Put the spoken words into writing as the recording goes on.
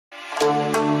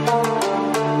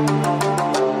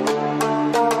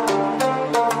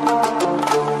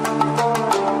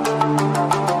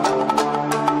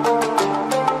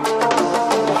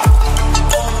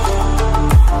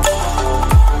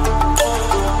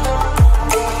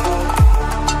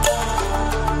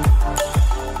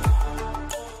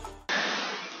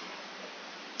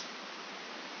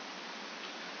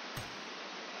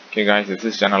Hey guys, this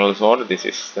is General Zord. This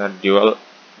is the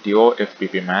duo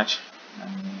FPP match,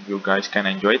 and you guys can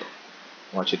enjoy it.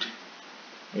 Watch it.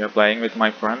 We are playing with my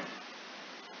friend.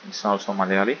 He's also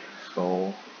Malayali,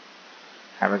 so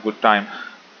have a good time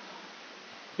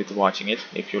with watching it.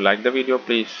 If you like the video,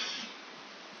 please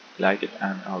like it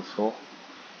and also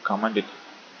comment it,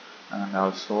 and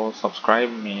also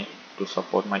subscribe me to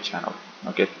support my channel.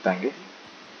 Okay, thank you.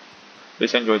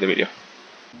 Please enjoy the video.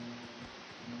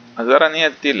 Azara ni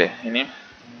എത്തിയില്ലേ ഇനി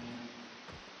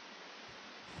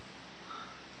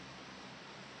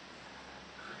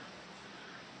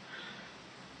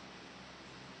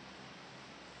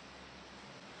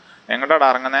എങ്ങോട്ടാണ്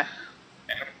ഇറങ്ങുന്നേ?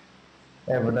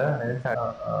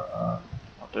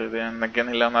 ഇത്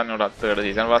എന്തൊക്കെയാന്നില്ലാന്ന് പറഞ്ഞൂടാ. Third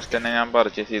season first തന്നെ ഞാൻ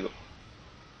purchase ചെയ്തു.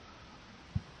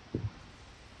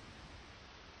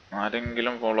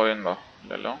 ആരെങ്കിലും follow ചെയ്യുന്നുണ്ടോ?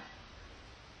 ഇല്ലല്ലോ.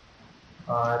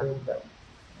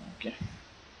 Okay,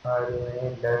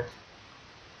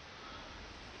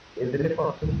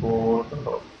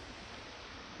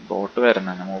 boat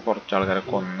വരണം. നമുക്ക് കുറച്ച് ആൾക്കാരെ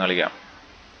കൊന്നു കളിക്കാം.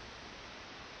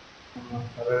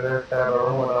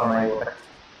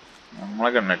 നമ്മളെ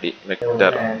കണ്ണട്ടി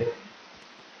വെക്ടർ.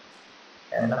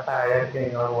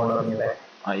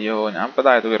 അയ്യോ, ഞാൻ ഇപ്പൊ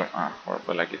താഴത്ത് വരും. ആ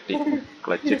കുഴപ്പമില്ല, കിട്ടി.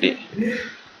 ക്ലച്ച് കിട്ടി.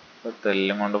 ഇപ്പൊ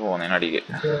തെല്ലും കൊണ്ട് പോന്നതിനടിക്ക്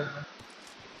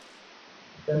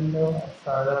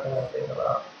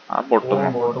ആ പൊട്ടുന്നു.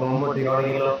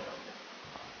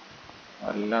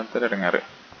 വല്ലാത്തൊരു ഇറങ്ങാറ്.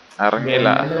 ഇറങ്ങിയില്ല.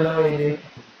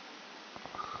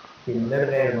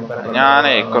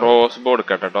 ഞാനേ ക്രോസ് ബോ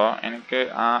എടുക്കട്ടോ. എനിക്ക്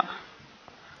ആ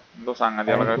എന്തോ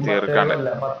സംഗതികളൊക്കെ തീർക്കാണ്ട്.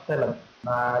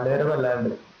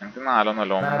 എനിക്ക് 4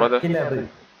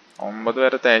 9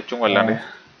 വരെ തേച്ചും കൊല്ലാണ്ട്.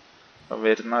 അപ്പൊ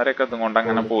വരുന്നവരൊക്കെ ഇതും കൊണ്ട്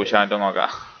അങ്ങനെ പൂശാറ്റോ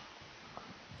നോക്കാം.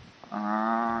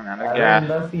 ഞാനൊരു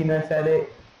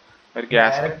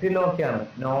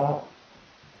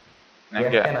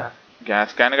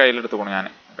ഗ്യാസ് ക്യാൻ കയ്യിലെടുത്തോണു ഞാൻ.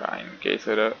 ഇൻ കേസ്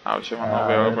ഒരു ആവശ്യം വന്നാൽ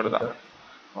ഉപയോഗപ്പെടുത്താം.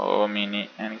 ഓ മിനി,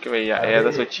 എനിക്ക് വയ്യ. ഏതാ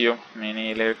സ്വിച്ച് ചെയ്യും?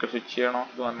 മിനിയിലേക്ക് സ്വിച്ച് ചെയ്യണോ?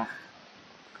 ഇത് വന്നോ?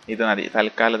 ഇത് മതി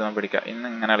തൽക്കാലം. ഇത് പിടിക്കാം. ഇന്ന്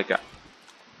ഇങ്ങനെ കളിക്കാം.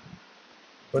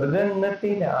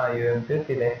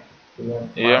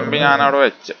 UMP ഞാൻ അവിടെ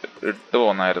വെച്ച് ഇട്ട്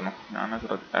പോന്നായിരുന്നു. ഞാൻ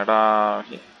എടാ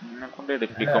എന്നെ കൊണ്ട്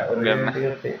എടുപ്പിക്കും.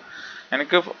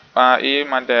 എനിക്ക് ഈ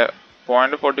മറ്റേ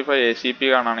 .45 ACP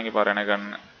കാണാണെങ്കിൽ പറയണേ.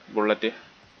 ഗണ്ണ് ബുള്ളറ്റ്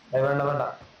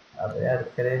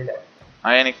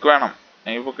എനിക്ക് വേണം.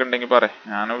 എനിക്ക് ബുക്ക് ഉണ്ടെങ്കിൽ പറയാം.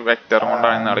 ഞാൻ വെക്ടറും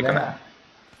കൊണ്ടാണ് ഇന്ന് കളിക്കുന്നത്.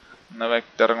 ഇന്ന്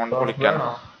വെക്ടറും കൊണ്ട് പൊളിക്കാൻ.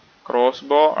 ക്രോസ്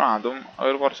ബോ അതും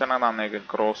ഒരു കുറച്ചെണ്ണം തന്നേക്ക്.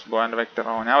 Cross bow and vector.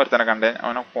 ഞാൻ ഒരുത്തനെ കണ്ടേ,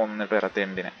 അവനെ കൊന്നിട്ട് വരത്തെ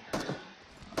എന്തിനെ.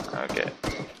 ഓക്കെ,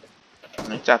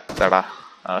 നീ ചത്തടാ.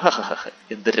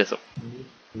 എന്ത് രസം.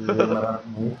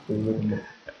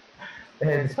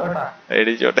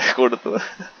 എടിച്ചോട്ടെ കൊടുത്തു.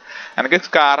 എനിക്ക്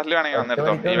സ്കാറിൽ വേണമെങ്കിൽ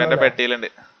വന്നെടുത്തോ. ഇവന്റെ പെട്ടിയിലുണ്ട്.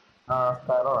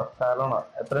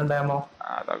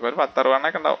 അതൊക്കെ ഒരു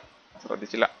 10-60 ഉണ്ടാവും.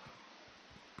 ശ്രദ്ധിച്ചില്ല.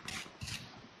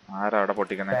 ആരാ അവിടെ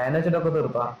പൊട്ടിക്കുന്നേ?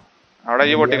 അവിടെ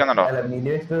ഈ പൊട്ടിക്കുന്നുണ്ടോ?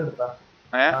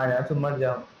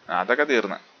 അതൊക്കെ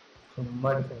തീർന്ന്.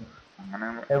 അങ്ങനെ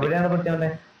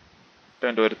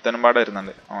ഒരുത്തനും പാടെ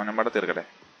വരുന്നുണ്ട്. അവനും പാടെ തീർക്കട്ടെ.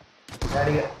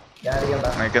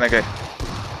 നിനക്ക്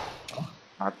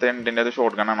ആ തെണ്ടിന്റെ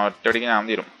ഷോട്ട് ഗണ്ണാണ്. ഒറ്റയടിക്ക് ഞാൻ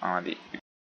തീരും. മതി.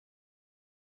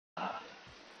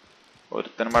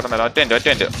 ഒരുത്തനും പാടുന്നല്ലോ. ഒറ്റ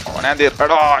ഓനെ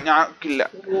തീർക്കടോ. ഞാൻ ഇല്ല.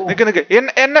 നിക്ക്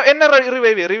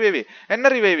എന്നെ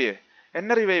റിവൈവ്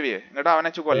എന്നിട്ട് അവനെ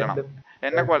കൊല്ലണം.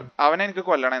 അവനെ എനിക്ക്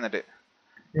കൊല്ലണം. എന്നിട്ട്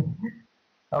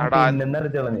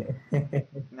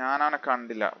ഞാൻ അവനെ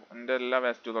കണ്ടില്ല. എന്റെ എല്ലാ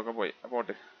വേസ്റ്റും ഇതൊക്കെ പോയി.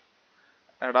 പോട്ട്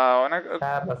എടാ, അവനെ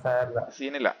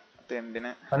സീനില്ല.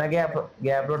 തെണ്ടിന്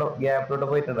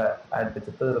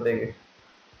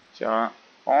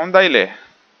ഓന്തായില്ലേ?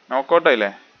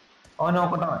 നോക്കൗട്ടായില്ലേ?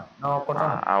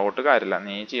 ഔട്ട് കാര്യമില്ല.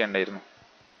 നീ ചെയ്യണ്ടായിരുന്നു.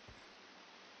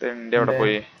 തെണ്ടി അവിടെ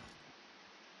പോയി.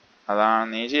 അതാണ്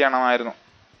നീ ചെയ്യണമായിരുന്നു.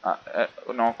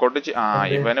 നോക്കൗട്ട്.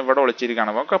 ഇവൻ ഇവിടെ ഒളിച്ചിരിക്കാണ്.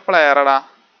 ഇവൻ പ്ലെയറടാ.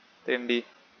 തെണ്ടി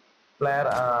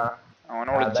അവനെ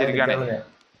ഒളിച്ചിരിക്കാണ്.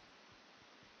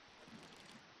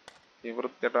 ഈ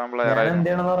വൃത്തിയായിട്ടാ പ്ലെയർ ആയിരുന്നു.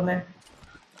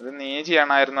 അത് നീ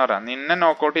ചെയ്യണമായിരുന്നു പറയാ. നിന്നെ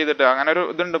നോക്കൗട്ട് ചെയ്തിട്ട് അങ്ങനെ ഒരു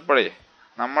ഇതുണ്ട് ഇപ്പോഴേ.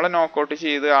 നമ്മളെ നോക്കൗട്ട്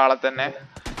ചെയ്ത് ആളെ തന്നെ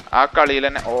ആ കളിയിൽ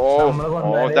തന്നെ.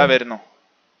 ഇതാ വരുന്നു.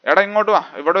 എടാ ഇങ്ങോട്ട് വാ.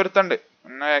 ഇവിടെ ഒരുത്തുണ്ട്.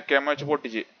 എന്നെ കേമ വെച്ച്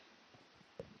പൊട്ടിച്ച്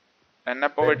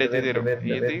എന്നെപ്പോ വെടിയെത്തി തീരും.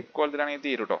 ഇത് കോലത്തിലാണെങ്കിൽ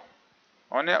തീരുട്ടോ.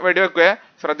 അവന് വെടിവെക്കുവേ.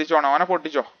 ശ്രദ്ധിച്ചോണം. അവനെ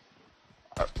പൊട്ടിച്ചോ.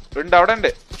 ഉണ്ട്, അവിടെ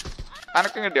ഉണ്ട്.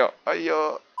 അനക്കം കിട്ടിയോ? അയ്യോ,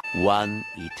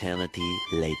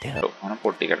 അവനെ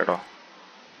പൊട്ടിക്കട്ടോ.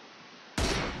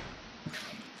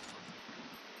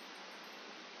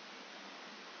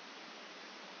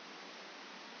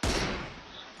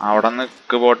 അവിടെ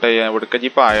നിക്ക് പോട്ടെ. എവിടക്ക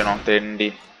ജീപ്പായണോ തെണ്ടി?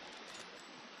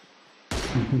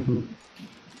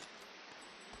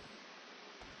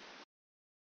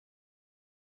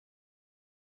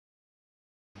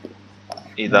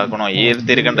 ഇതാക്കണോ ഈ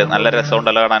തിരിക്കണ്ട് നല്ല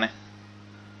രസമുണ്ടല്ലോ കാണാന്.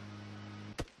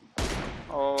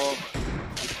 ഓ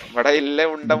ഇവിടെ ഇല്ല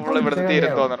ഉണ്ടപ്പോൾ ഇവിടുന്ന്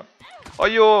തീരും തോന്നണം.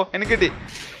 അയ്യോ എനിക്ക് കിട്ടി.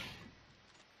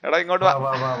 എടാ ഇങ്ങോട്ട് വാ.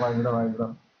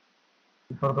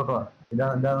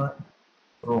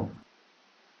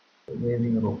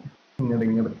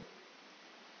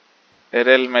 ഒരു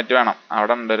ഹെൽമെറ്റ് വേണം.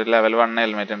 അവിടെ ഉണ്ട് ഒരു ലെവൽ 1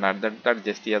 ഹെൽമെറ്റ് ഉണ്ട്. അടുത്തിട്ട്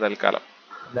അഡ്ജസ്റ്റ് ചെയ്യാ തൽക്കാലം.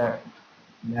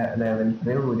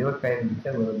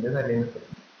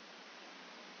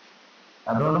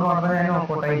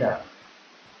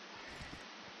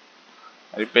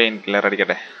 ഒരു പെയിൻ കില്ലർ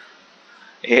അടിക്കട്ടെ.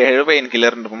 7 പെയിൻ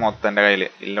കില്ലർ ഉണ്ട് ഇപ്പൊ മൊത്തം എന്റെ കയ്യില്.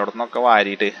 ഇല്ലോടത്തൊക്കെ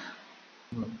വാരിയിട്ട്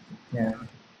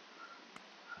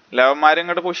ലവന്മാര്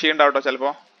ഇങ്ങോട്ട് പുഷ് ചെയ്യണ്ടാവട്ടോ.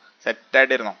 ചിലപ്പോ സെറ്റ്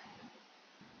ആയിട്ടിരുന്നോ.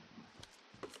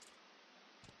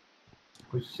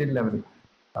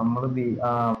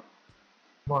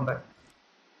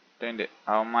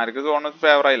 അവന്മാർക്ക് സോണ്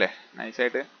ഫേവർ ആയില്ലേ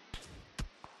നൈസായിട്ട്.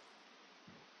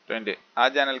 20 ആ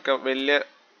ജനൽക്ക് വലിയ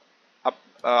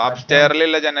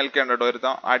അപ്സ്റ്റെയറിലുള്ള ജനൽക്ക് ഉണ്ട് കേട്ടോ.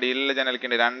 ഒരുത്തം അടിയിലുള്ള ജനൽക്ക്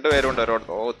ഉണ്ട്. 2 പേരും ഉണ്ട്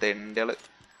ഓരോടത്ത്. ഓ തെണ്ടികള്.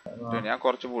 ഞാൻ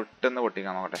കുറച്ച് വിട്ടെന്ന്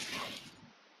പൊട്ടിക്കാൻ നോക്കട്ടെ.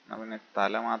 പിന്നെ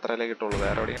തല മാത്രല്ലേ കിട്ടുള്ളൂ,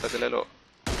 വേറെ എവിടെയും കിട്ടത്തില്ലല്ലോ.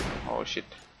 Oh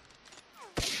shit.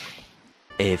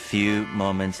 A few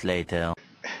moments later.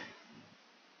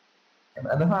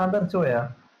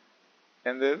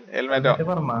 എന്ത് ഹെൽമെറ്റോ?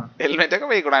 ഹെൽമെറ്റ് ഒക്കെ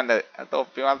പോയിക്കൂടാ. എന്റെ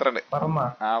തൊപ്പി മാത്രണ്ട്.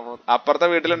 അപ്പുറത്തെ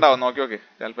വീട്ടിലുണ്ടാവും, നോക്കി നോക്ക്.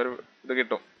 ചിലപ്പോ ഇത്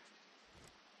കിട്ടും.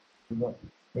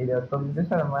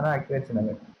 25% ആക്കി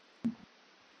വെച്ചിട്ടുണ്ട്.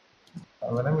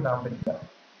 അവനെ വിടാൻ പറ്റില്ല.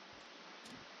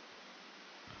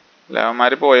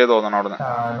 ലവന്മാര് പോയോ തോന്നണം അവിടുന്ന്.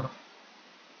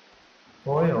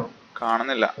 പോയോ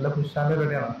കാണുന്നില്ല.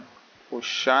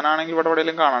 പുഷാനാണെങ്കിൽ ഇവിടെ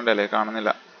എവിടെയെങ്കിലും കാണണ്ടല്ലേ?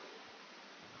 കാണുന്നില്ല.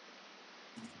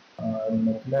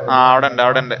 ആ അവിടെ ഉണ്ട്,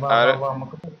 അവിടെ ഉണ്ട്.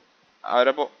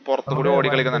 അവരെ പുറത്തു കൂടി ഓടി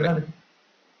കളിക്കുന്നുണ്ട്.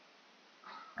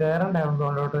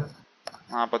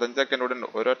 45 സെക്കൻഡ് കൂടി ഉണ്ട്.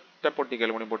 ഒരൊറ്റ പൊട്ടിക്കൽ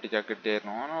കൂടി പൊട്ടിച്ചാൽ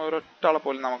കിട്ടിയായിരുന്നു. ഓൻ ഒരൊറ്റ ആളെ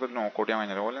പോലും നമുക്ക് നോക്കൗട്ട് ചെയ്യാൻ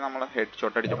കഴിഞ്ഞില്ല. ഓല് നമ്മളെ ഹെഡ്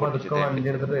ഷോട്ട് അടിച്ച് പൊട്ടിച്ചിട്ട്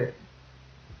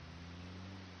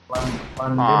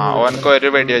ഓനക്ക് ഒരു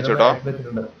വെടി വെച്ചുട്ടോ.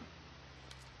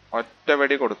 ഒറ്റ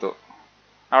വെടി കൊടുത്തു.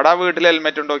 അവിടെ ആ വീട്ടിൽ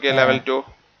ഹെൽമെറ്റ് ഉണ്ട് നോക്കിയ ലെവൽ 2.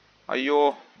 അയ്യോ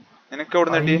നിനക്ക്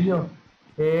എവിടെ കിട്ടി?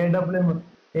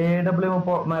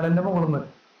 മലന്റെ മുകളിൽ.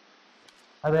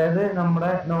 അതായത്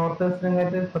നമ്മുടെ നോർത്ത് വെസ്റ്റ്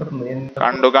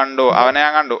കണ്ടു കണ്ടു അവനെ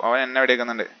ഞാൻ കണ്ടു. അവൻ എന്നെ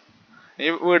വെടിക്കുന്നുണ്ട്. ഈ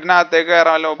വീടിനകത്തേക്ക്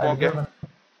കയറാമല്ലോ. നോക്കിയ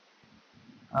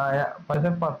പക്ഷെ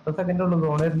 10 സെക്കൻഡ് ഉള്ളു.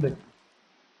 തോന്നിട്ടുണ്ട്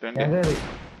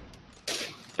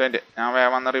 20. ഞാൻ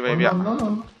വേഗം വന്ന് റിവൈവ് ചെയ്യാം.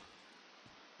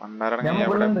 പണ്ടാരങ്ങ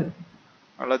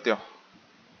വെള്ളെത്തിയോ?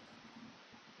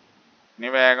 ഇനി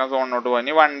വേഗം സോണിനോട്ട് പോവാ.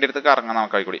 ഇനി വണ്ടി എടുത്ത് കറങ്ങാൻ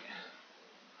നമുക്കായി കൂടി.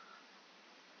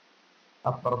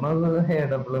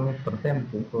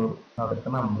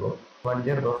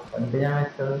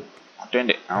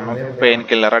 പെയിൻ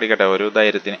കില്ലർ അടിക്കട്ടെ ഒരു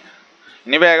ധൈര്യത്തിന്.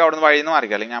 ഇനി വേഗം അവിടുന്ന് വഴിന്ന്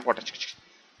മാറിക്കാം, അല്ലെങ്കിൽ ഞാൻ പൊട്ടച്ചു.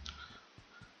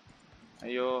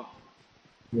 അയ്യോ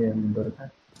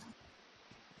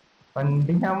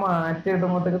വണ്ടി ഞാൻ മാറ്റി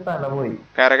ഇടുമ്പോഴത്തേക്ക് തല പോയി.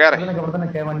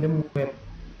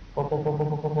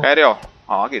 കയറിയോ?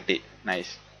 ആ കിട്ടി.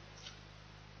 നൈസ്.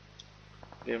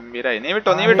 ഗംഭീരായി. നീ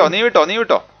വിട്ടോ നീ വിട്ടോ നീ വിട്ടോ നീ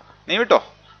വിട്ടോ നീ വിട്ടോ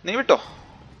നീ വിട്ടോ.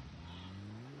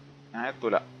 ഞാൻ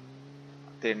എത്തൂല.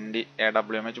 തെണ്ടി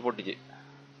AWM വെച്ച് പൊട്ടിച്ച്.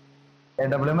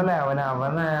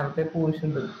 അവൻ നേരത്തെ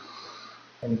പൂശുണ്ട്.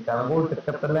 എനിക്കത്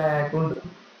കൊടുത്തിട്ട് ലാഗുണ്ട്.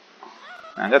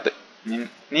 ഞാൻ ചത്ത്.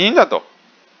 നീയും ചത്തോ?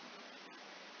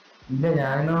 ഇല്ല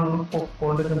ഞാൻ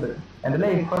പൊക്കോണ്ടിട്ടുണ്ട്. എന്റെ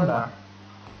ലൈഫ് ഉണ്ടാ?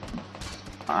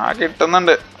 ആ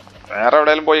കിട്ടുന്നുണ്ട്. വേറെ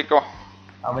എവിടെയെങ്കിലും പോയിക്കോ.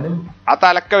 അവനും ആ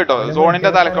തലക്ക വിട്ടോ.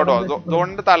 സോണിന്റെ തലക്കോട്ട് പോ.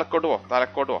 സോണിന്റെ തലക്കോട്ട് പോ.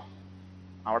 തലക്കോട്ട് പോ.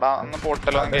 അവിടെ ഒന്നും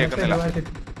പൊട്ടലൊന്നും കേൾക്കുന്നില്ല.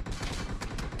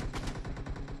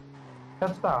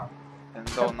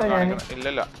 എന്തോ ഒന്നും കാണിക്കണം.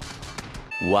 ഇല്ലല്ലോ.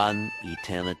 One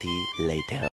eternity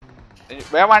later.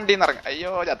 വേ വണ്ടിന്ന് ഇറങ്ങ.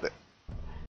 അയ്യോ ചത്ത്.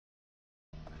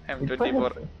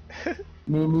 M24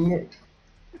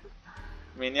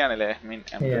 മിനി ആണല്ലേ?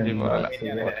 M24 അല്ല.